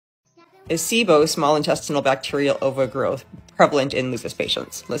Is SIBO, small intestinal bacterial overgrowth, prevalent in lupus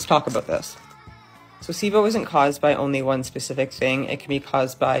patients? Let's talk about this. So SIBO isn't caused by only one specific thing. It can be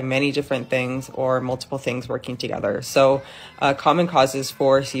caused by many different things or multiple things working together. So common causes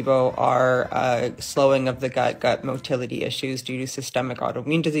for SIBO are slowing of the gut motility issues due to systemic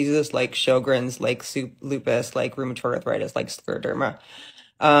autoimmune diseases like Sjogren's, like lupus, like rheumatoid arthritis, like scleroderma.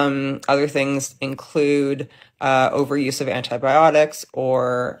 Other things include overuse of antibiotics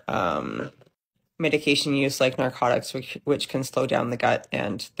or medication use like narcotics, which can slow down the gut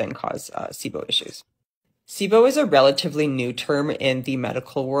and then cause SIBO issues. SIBO is a relatively new term in the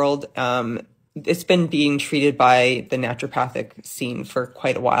medical world. It's been being treated by the naturopathic scene for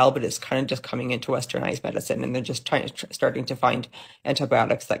quite a while, but it's kind of just coming into westernized medicine, and they're just starting to find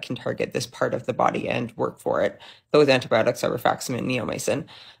antibiotics that can target this part of the body and work for it. Those antibiotics are rifaximin and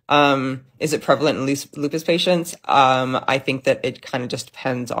neomycin. Is it prevalent in lupus patients? I think that it kind of just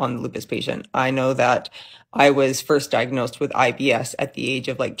depends on the lupus patient. I know that I was first diagnosed with IBS at the age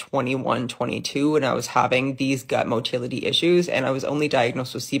of like 21, 22, when I was having these gut motility issues, and I was only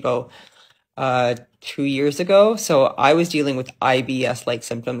diagnosed with SIBO 2 years ago. So I was dealing with IBS-like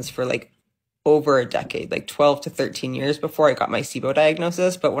symptoms for like over a decade, like 12 to 13 years before I got my SIBO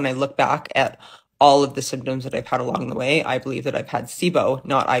diagnosis. But when I look back at all of the symptoms that I've had along the way, I believe that I've had SIBO,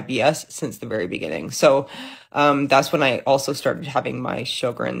 not IBS, since the very beginning. So that's when I also started having my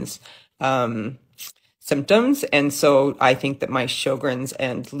Sjogren's symptoms. And so I think that my Sjogren's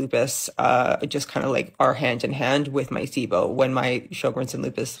and lupus just kind of like are hand in hand with my SIBO. When my Sjogren's and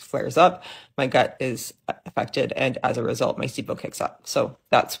lupus flares up, my gut is affected, and as a result, my SIBO kicks up. So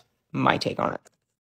that's my take on it.